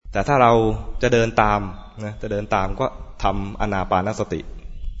แต่ถ้าเราจะเดินตามนะจะเดินตามก็ทำอานาปานสติ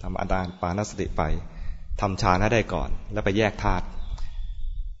ทำอานาปานสติไปทำฌานให้ได้ก่อนแล้วไปแยกธาตุ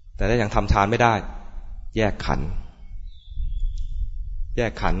แต่ถ้ายังทำฌานไม่ได้แยกขันธ์แย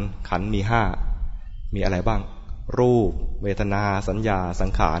กขันธ์ขันธ์มี5มีอะไรบ้างรูปเวทนาสัญญาสั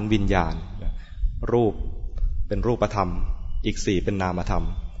งขารวิญญาณรูปเป็นรูปธรรมอีก4เป็นนามธรรม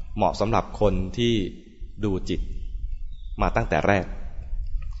เหมาะสำหรับคนที่ดูจิตมาตั้งแต่แรก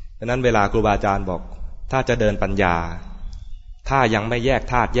ดังนั้นเวลาครูบาอาจารย์บอกถ้าจะเดินปัญญาถ้ายังไม่แยก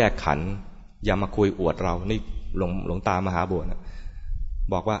ธาตุแยกขันธ์อย่ามาคุยอวดเรานี่หลวงตามหาบัวนะ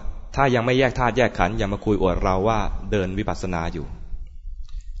บอกว่าถ้ายังไม่แยกธาตุแยกขันธ์อย่ามาคุยอวดเราว่าเดินวิปัสสนาอยู่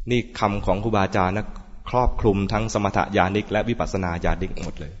นี่คำของครูบาอาจารย์นะครอบคลุมทั้งสมถญาณิกและวิปัสสนาญาณิกหม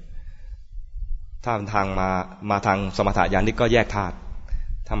ดเลยถ้าทางมาทางสมถญาณิกก็แยกธาตุ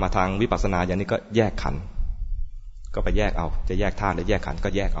ถ้ามาทางวิปัสสนาญาณิกก็แยกขันธ์ก็ไปแยกเอาจะแยกธาตุหรือแยกขันธ์ก็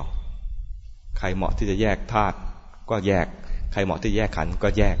แยกเอาใครเหมาะที่จะแยกธาตุก็แยกใครเหมาะที่แยกขันธ์ก็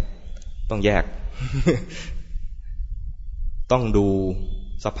แยกต้องแยก ต้องดู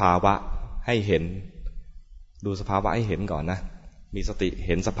สภาวะให้เห็นดูสภาวะให้เห็นก่อนนะมีสติเ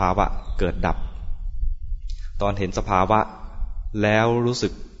ห็นสภาวะเกิดดับตอนเห็นสภาวะแล้วรู้สึ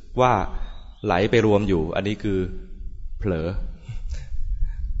กว่าไหลไปรวมอยู่อันนี้คือเผล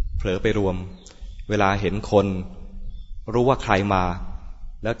อไปรวมเวลาเห็นคนรู้ว่าใครมา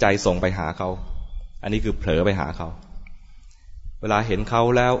แล้วใจส่งไปหาเขาอันนี้คือเผลอไปหาเขาเวลาเห็นเขา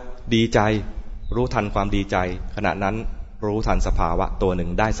แล้วดีใจรู้ทันความดีใจขณะนั้นรู้ทันสภาวะตัวหนึ่ง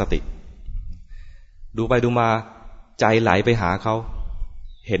ได้สติดูไปดูมาใจไหลไปหาเขา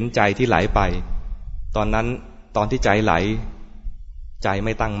เห็นใจที่ไหลไปตอนที่ใจไหลใจไ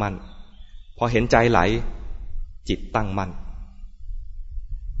ม่ตั้งมั่นพอเห็นใจไหลจิตตั้งมั่น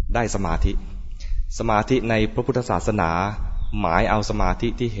ได้สมาธิในพระพุทธศาสนาหมายเอาสมาธิ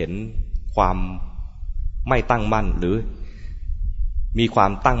ที่เห็นความไม่ตั้งมั่นหรือมีควา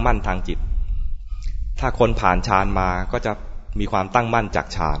มตั้งมั่นทางจิตถ้าคนผ่านฌานมาก็จะมีความตั้งมั่นจาก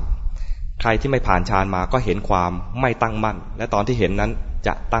ฌานใครที่ไม่ผ่านฌานมาก็เห็นความไม่ตั้งมั่นและตอนที่เห็นนั้นจ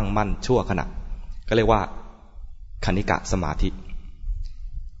ะตั้งมั่นชั่วขณะก็เรียกว่าคณิกะสมาธิ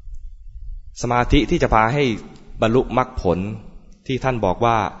ที่จะพาให้บรรลุมรรคผลที่ท่านบอก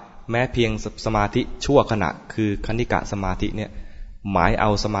ว่าแม้เพียงสมาธิชั่วขณะคือคณิกะสมาธิเนี่ยหมายเอา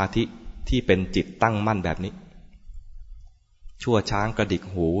สมาธิที่เป็นจิตตั้งมั่นแบบนี้ชั่วช้างกระดิก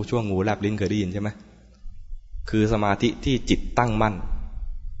หูชั่วงูแลบลิ้นเคยได้ยินใช่ไหมคือสมาธิที่จิตตั้งมั่น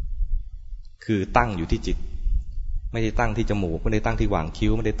คือตั้งอยู่ที่จิตไม่ได้ตั้งที่จมูกไม่ได้ตั้งที่หว่างคิ้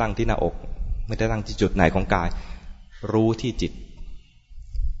วไม่ได้ตั้งที่หน้าอกไม่ได้ตั้งที่จุดไหนของกายรู้ที่จิต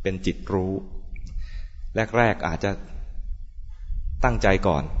เป็นจิตรู้แรกๆอาจจะตั้งใจ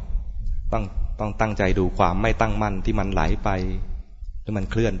ก่อนต้องตั้งใจดูความไม่ตั้งมั่นที่มันไหลไปหรือมัน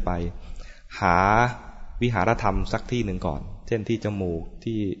เคลื่อนไปหาวิหารธรรมสักที่หนึ่งก่อนเช่นที่จมูก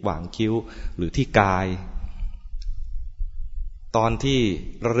ที่หว่างคิ้วหรือที่กายตอนที่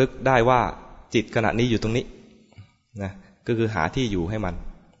ระลึกได้ว่าจิตขณะนี้อยู่ตรงนี้นะก็คือหาที่อยู่ให้มัน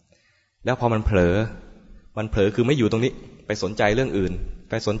แล้วพอมันเผลอคือไม่อยู่ตรงนี้ไปสนใจเรื่องอื่น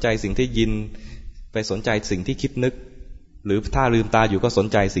ไปสนใจสิ่งที่ยินไปสนใจสิ่งที่คิดนึกหรือถ้าลืมตาอยู่ก็สน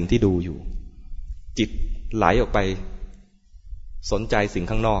ใจสิ่งที่ดูอยู่จิตไหลออกไปสนใจสิ่ง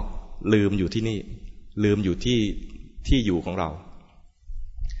ข้างนอกลืมอยู่ที่นี่ลืมอยู่ที่อยู่ของเรา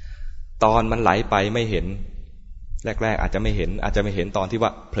ตอนมันไหลไปไม่เห็นแรกๆอาจจะไม่เห็นตอนที่ว่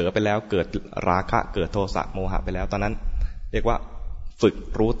าเผลอไปแล้วเกิดราคะเกิดโทสะโมหะไปแล้วตอนนั้นเรียกว่าฝึก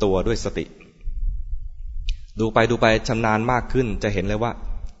รู้ตัวด้วยสติดูไปชำนาญมากขึ้นจะเห็นเลยว่า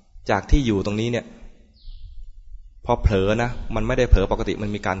จากที่อยู่ตรงนี้เนี่ยพอเผลอนะมันไม่ได้เผลอปกติมัน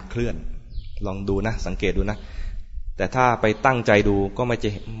มีการเคลื่อนลองดูนะสังเกตดูนะแต่ถ้าไปตั้งใจดูก็ไ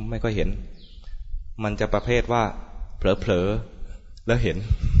ม่ค่อยเห็นมันจะประเภทว่าเผลอแล้วเห็น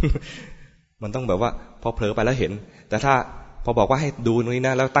มันต้องแบบว่าพอเผลอไปแล้วเห็นแต่ถ้าพอบอกว่าให้ดูตรงนี้น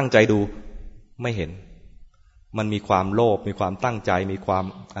ะแล้วตั้งใจดูไม่เห็นมันมีความโลภมีความตั้งใจมีความ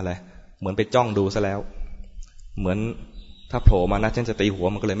อะไรเหมือนไปจ้องดูซะแล้วเหมือนถ้าโผล่มานะฉันจะตีหัว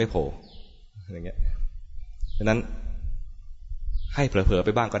มันก็เลยไม่โผล่อย่างเงี้ยดังนั้นให้เผลอๆไป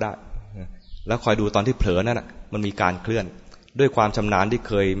บ้างก็ได้แล้วคอยดูตอนที่เผลอนั่นน่ะมันมีการเคลื่อนด้วยความชำนาญที่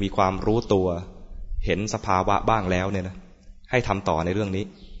เคยมีความรู้ตัวเห็นสภาวะบ้างแล้วเนี่ยนะให้ทำต่อในเรื่องนี้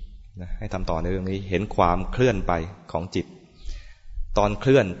ให้ทำต่อในเรื่องนี้เห็นความเคลื่อนไปของจิตตอนเค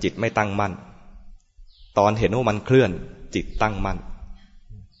ลื่อนจิตไม่ตั้งมั่นตอนเห็นว่ามันเคลื่อนจิตตั้งมั่น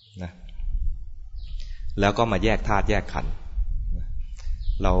นะแล้วก็มาแยกธาตุแยกขันธ์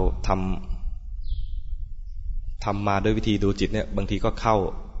เราทำมาด้วยวิธีดูจิตเนี่ยบางทีก็เข้า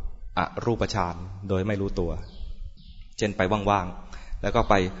อรูปฌานโดยไม่รู้ตัวเช่นไปว่างๆ แล้วก็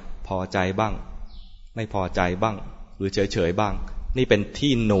ไปพอใจบ้างไม่พอใจบ้างหรือเฉยๆบ้างนี่เป็น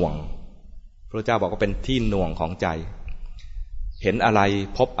ที่หน่วงพระเจ้าบอกว่าเป็นที่หน่วงของใจเห็นอะไร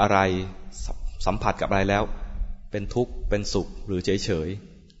พบอะไรสัมผัสกับอะไรแล้วเป็นทุกข์เป็นสุขหรือเฉย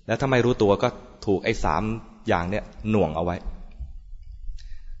ๆแล้วถ้าไม่รู้ตัวก็ถูกไอ้3อย่างเนี่ยหน่วงเอาไว้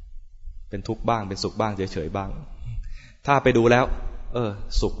เป็นทุกข์บ้างเป็นสุขบ้างเฉยๆบ้างถ้าไปดูแล้ว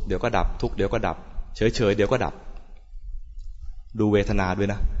สุขเดี๋ยวก็ดับทุกข์เดี๋ยวก็ดับเฉยๆเดี๋ยวก็ดับดูเวทนาด้วย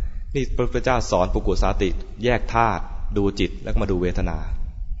นะนี่พระพุทธเจ้าสอนปุกุสาติแยกธาตุดูจิตแล้วก็มาดูเวทนา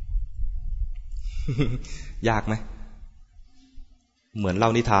ยากไหมเหมือนเล่า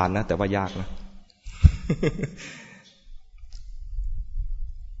นิทานนะแต่ว่ายากนะ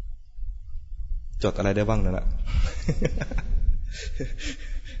จดอะไรได้บ้างนั่นแหละ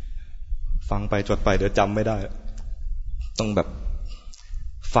ฟังไปจดไปเดี๋ยวจำไม่ได้ต้องแบบ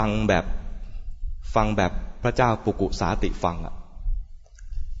ฟังแบบพระเจ้าปุกุสาติฟังอะ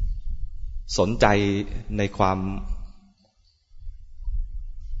สนใจในความ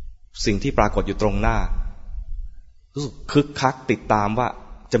สิ่งที่ปรากฏอยู่ตรงหน้ารู้สึกคึกคักติดตามว่า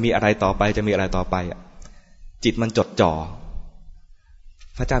จะมีอะไรต่อไปจะมีอะไรต่อไปอะจิตมันจดจ่อ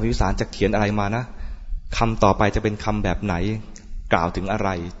พระเจ้าพิมพิสารจะเขียนอะไรมานะคำต่อไปจะเป็นคำแบบไหนกล่าวถึงอะไร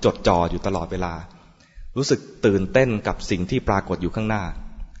จดจ่ออยู่ตลอดเวลารู้สึกตื่นเต้นกับสิ่งที่ปรากฏอยู่ข้างหน้า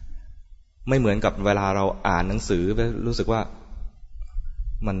ไม่เหมือนกับเวลาเราอ่านหนังสือรู้สึกว่า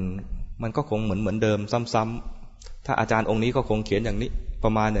มันก็คงเหมือนเดิมซ้ำๆถ้าอาจารย์องค์นี้ก็คงเขียนอย่างนี้ปร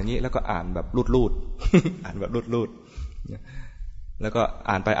ะมาณอย่างนี้แล้วก็อ่านแบบลูดๆ อ่านแบบลูดๆแล้วก็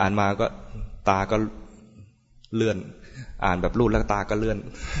อ่านไปอ่านมาก็ตาก็เลื่อนอ่านแบบลูดแล้วตาก็เลื่อน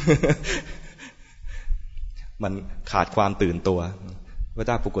มันขาดความตื่นตัวพระเ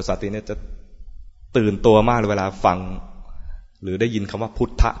จ้าปุกุสาติเนี่ยจะตื่นตัวมากเลยเวลาฟังหรือได้ยินคำว่าพุท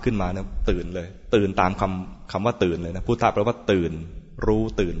ธะขึ้นมานะตื่นเลยตื่นตามคำว่าตื่นเลยนะพุทธะแปลว่าตื่นรู้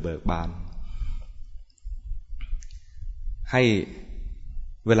ตื่นเบิกบานให้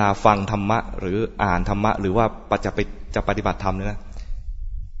เวลาฟังธรรมะหรืออ่านธรรมะหรือว่าจะปฏิบัติธรรมเนี่ยนะ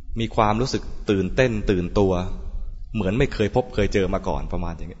มีความรู้สึกตื่นเต้นตื่นตัวเหมือนไม่เคยพบเคยเจอมาก่อนประมา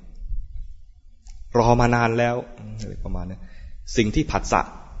ณอย่างนี้รอมานานแล้วประมาณนี้สิ่งที่ผัสสะ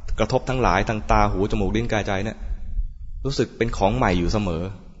กระทบทั้งหลายทางตาหูจมูกลิ้นกายใจเนี่ยรู้สึกเป็นของใหม่อยู่เสมอ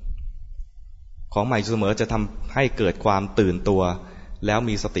ของใหม่อยู่เสมอจะทำให้เกิดความตื่นตัวแล้ว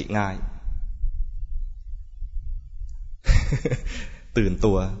มีสติง่าย ตื่น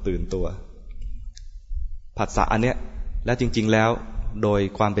ตัวผัสสะอันเนี้ยแล้วจริงๆแล้วโดย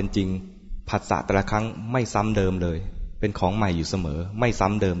ความเป็นจริงผัสสะแต่ละครั้งไม่ซ้ำเดิมเลยเป็นของใหม่อยู่เสมอไม่ซ้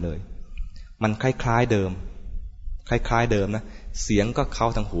ำเดิมเลยมันคล้ายๆเดิมนะเสียงก็เข้า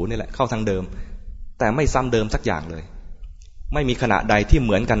ทางหูนี่แหละเข้าทางเดิมแต่ไม่ซ้ำเดิมสักอย่างเลยไม่มีขณะใดที่เห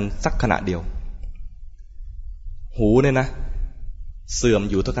มือนกันสักขณะเดียวหูเนี่ยนะเสื่อม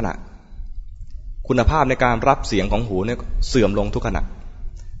อยู่ทุกขณะคุณภาพในการรับเสียงของหูเนี่ยเสื่อมลงทุกขณะ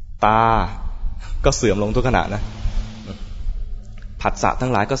ตาก็เสื่อมลงทุกขณะนะผัสสะทั้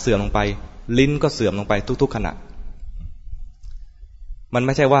งหลายก็เสื่อมลงไปลิ้นก็เสื่อมลงไปทุกๆขณะมันไ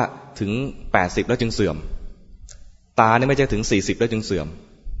ม่ใช่ว่าถึง80แล้วจึงเสื่อมตาเนี่ยไม่ใช่ถึง40แล้วจึงเสื่อม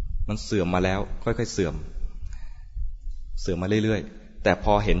มันเสื่อมมาแล้วค่อยๆเสื่อมมาเรื่อยๆแต่พ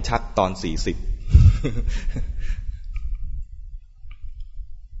อเห็นชัดตอน40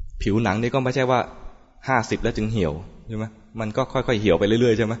ผิวหนังนี่ก็ไม่ใช่ว่า50แล้วจึงเหี่ยวใช่ไหมมันก็ค่อยๆเหี่ยวไปเรื่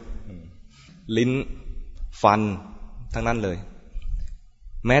อยๆใช่ไหมลิ้นฟันทั้งนั้นเลย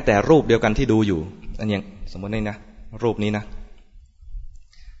แม้แต่รูปเดียวกันที่ดูอยู่อันอย่างสมมตินี่นะรูปนี้นะ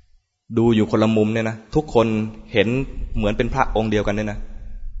ดูอยู่คนละมุมเนี่ยนะทุกคนเห็นเหมือนเป็นพระองค์เดียวกันเนี่ยนะ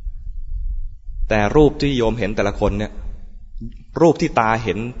แต่รูปที่โยมเห็นแต่ละคนเนี่ยรูปที่ตาเ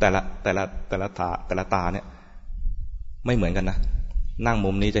ห็นแต่ละตาเนี่ยไม่เหมือนกันนะนั่งมุ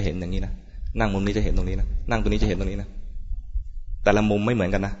มนี้จะเห็นอย่างนี้นะนั่งมุมนี้จะเห็นตรงนี้นะนั่งตรงนี้จะเห็นตรงนี้นะแต่ละมุมไม่เหมือ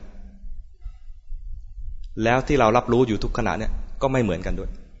นกันนะแล้วที่เรารับรู้อยู่ทุกขณะเนี่ยก็ไม่เหมือนกันด้วย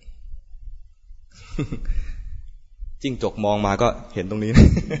จิ้งจกมองมาก็เห็นตรงนี้นะ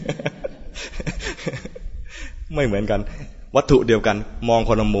ไม่เหมือนกันวัตถุเดียวกันมอง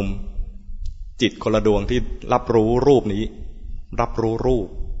คนละมุมจิตคนละดวงที่รับรู้รูปนี้รับรู้รูป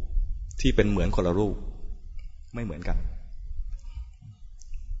ที่เป็นเหมือนคนละรูปไม่เหมือนกัน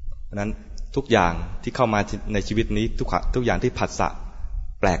เพราะนั้นทุกอย่างที่เข้ามาในชีวิตนี้ทุกอย่างที่ผัสสะ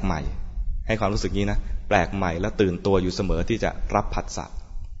แปลกใหม่ให้ความรู้สึกนี้นะแปลกใหม่และตื่นตัวอยู่เสมอที่จะรับผัสสะ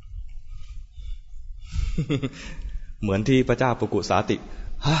เหมือนที่พระเจ้าปุกุสาติ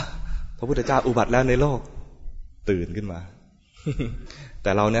พระพุทธเจ้าอุบัติแล้วในโลกตื่นขึ้นมา แ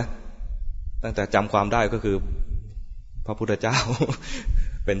ต่เราเนี่ยตั้งแต่จำความได้ก็คือพระพุทธเจ้า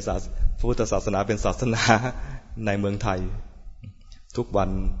เป็นพระพุทธศาสนาเป็นศาสนาในเมืองไทย ทุกวัน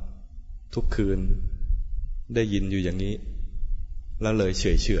ทุกคืนได้ยินอยู่อย่างนี้แล้วเลยเ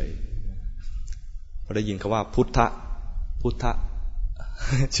ฉยพอได้ยินคำว่าพุทธะพุทธะ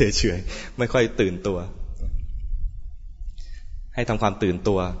เฉยไม่ค่อยตื่นตัวให้ทำความตื่น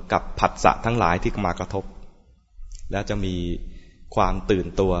ตัวกับผัสสะทั้งหลายที่มากระทบแล้วจะมีความตื่น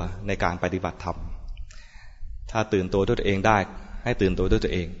ตัวในการปฏิบัติธรรมถ้าตื่นตัวด้วยตัวเองได้ให้ตื่นตัวด้วยตั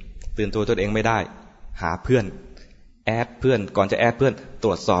วเองตื่นตัวด้วยตัวเองไม่ได้หาเพื่อนแอดเพื่อนก่อนจะแอดเพื่อนต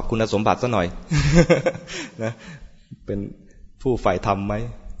รวจสอบคุณสมบัติซะหน่อย นะเป็นผู้ใฝ่ธรรมไหม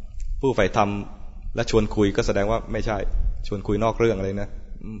ผู้ใฝ่ธรรมและชวนคุยก็แสดงว่าไม่ใช่ชวนคุยนอกเรื่องเลยนะ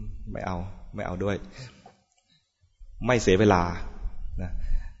ไม่เอาด้วยไม่เสียเวลานะ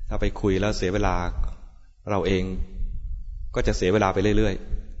ถ้าไปคุยแล้วเสียเวลาเราเองก็จะเสียเวลาไปเรื่อย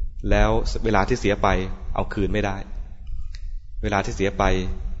ๆแล้วเวลาที่เสียไปเอาคืนไม่ได้เวลาที่เสียไป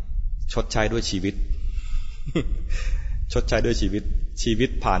ชดใช้ด้วยชีวิต ชดใช้ด้วยชีวิต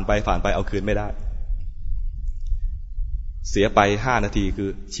ผ่านไปเอาคืนไม่ได้เสียไป5 นาทีคือ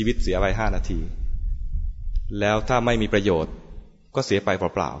ชีวิตเสียไป5 นาทีแล้วถ้าไม่มีประโยชน์ก็เสียไปเ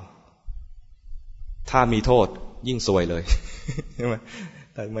ปล่าๆถ้ามีโทษยิ่งซวยเลยใช่ไหม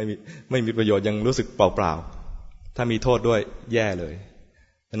ถ้าไม่มีประโยชน์ยังรู้สึกเปล่าๆถ้ามีโทษด้วยแย่เลย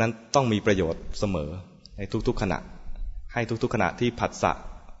ดังนั้นต้องมีประโยชน์เสมอในทุกๆขณะให้ทุกๆขณะที่ผัสสะ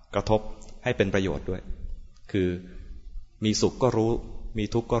กระทบให้เป็นประโยชน์ด้วยคือมีสุขก็รู้มี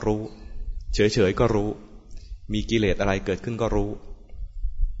ทุกข์ก็รู้เฉยๆก็รู้มีกิเลสอะไรเกิดขึ้นก็รู้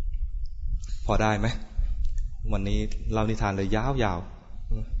พอได้ไหมวันนี้เล่านิทานเลยยาว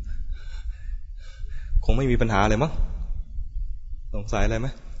ๆคงไม่มีปัญหาเลยมั้งสงสัยอะไรไหม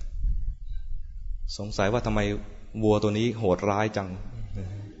สงสัยว่าทำไมวัวตัวนี้โหดร้ายจัง